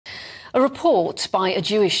A report by a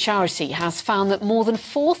Jewish charity has found that more than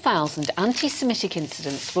 4,000 anti-Semitic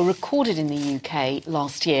incidents were recorded in the UK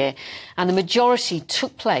last year, and the majority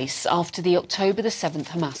took place after the October the 7th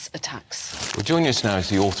Hamas attacks. Well, joining us now is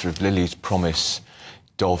the author of Lily's Promise,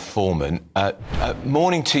 Dov Forman.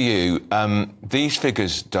 Morning to you. These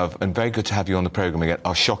figures, Dov, and very good to have you on the programme again,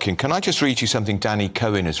 are shocking. Can I just read you something Danny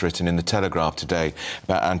Cohen has written in the Telegraph today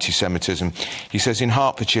about anti-Semitism? He says, in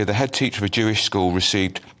Hertfordshire, the head teacher of a Jewish school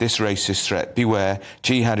received this racist threat. Beware,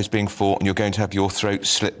 jihad is being fought and you're going to have your throat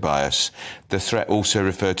slit by us. The threat also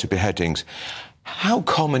referred to beheadings. How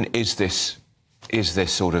common is this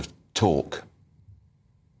sort of talk?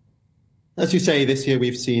 As you say, this year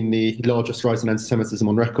we've seen the largest rise in anti-Semitism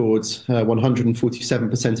on record,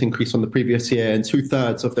 147% increase on the previous year, and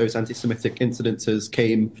two-thirds of those anti-Semitic incidences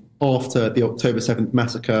came after the October 7th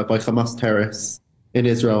massacre by Hamas terrorists in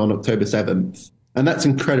Israel on October 7th. And that's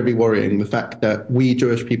incredibly worrying, the fact that we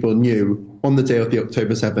Jewish people knew on the day of the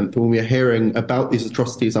October 7th, when we were hearing about these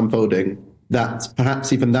atrocities unfolding, that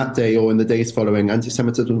perhaps even that day or in the days following,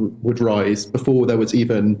 anti-Semitism would rise before there was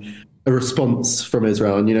even a response from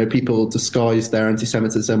Israel. And, you know, people disguise their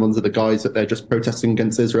anti-Semitism under the guise that they're just protesting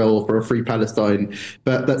against Israel or for a free Palestine.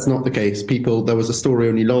 But that's not the case. There was a story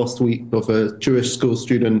only last week of a Jewish school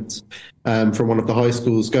student from one of the high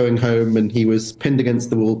schools going home, and he was pinned against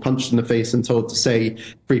the wall, punched in the face and told to say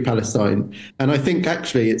free Palestine. And I think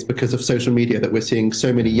actually it's because of social media that we're seeing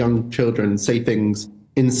so many young children say things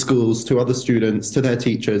in schools to other students, to their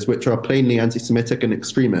teachers, which are plainly anti-Semitic and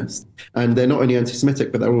extremist. And they're not only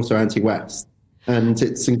anti-Semitic, but they're also anti-West. And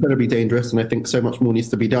it's incredibly dangerous, and I think so much more needs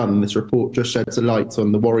to be done. This report just sheds a light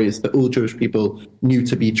on the worries that all Jewish people knew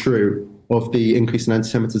to be true of the increase in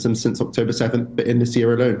anti-Semitism since October 7th, but in this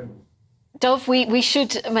year alone. Dov, we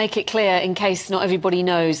should make it clear, in case not everybody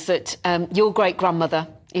knows, that your great-grandmother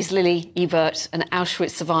is Lily Ebert, an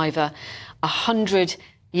Auschwitz survivor, 100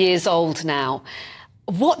 years old now.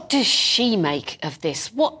 What does she make of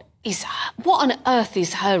this? What on earth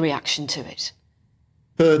is her reaction to it?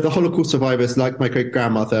 For the Holocaust survivors, like my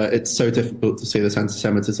great-grandmother, it's so difficult to see this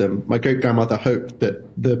anti-Semitism. My great-grandmother hoped that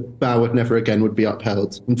the vow never again would be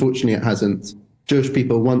upheld. Unfortunately, it hasn't. Jewish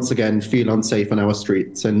people once again feel unsafe on our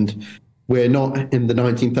streets, and we're not in the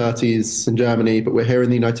 1930s in Germany, but we're here in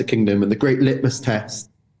the United Kingdom, and the great litmus test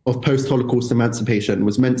of post-Holocaust emancipation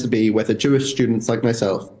was meant to be whether Jewish students like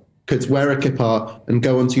myself could wear a kippah and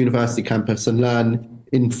go onto university campus and learn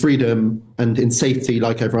in freedom and in safety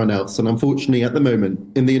like everyone else. And unfortunately, at the moment,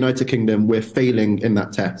 in the United Kingdom, we're failing in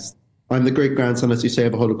that test. I'm the great-grandson, as you say,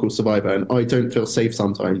 of a Holocaust survivor, and I don't feel safe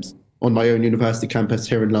sometimes on my own university campus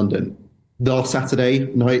here in London. Last Saturday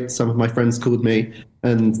night, some of my friends called me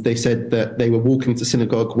and they said that they were walking to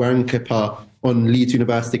synagogue wearing kippah on Leeds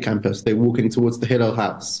University campus. They were walking towards the Hillel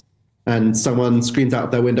House. And someone screamed out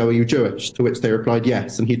of their window, "Are you Jewish?" To which they replied,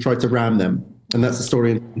 "Yes." And he tried to ram them. And that's the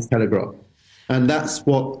story in his Telegraph. And that's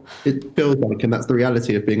what it feels like. And that's the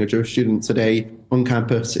reality of being a Jewish student today on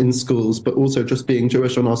campus, in schools, but also just being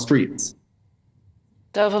Jewish on our streets.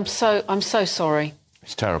 Dov, I'm so sorry.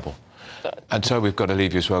 It's terrible. And so we've got to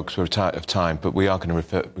leave you as well because we're tight of time. But we are going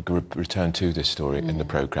to return to this story in the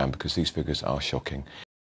programme because these figures are shocking.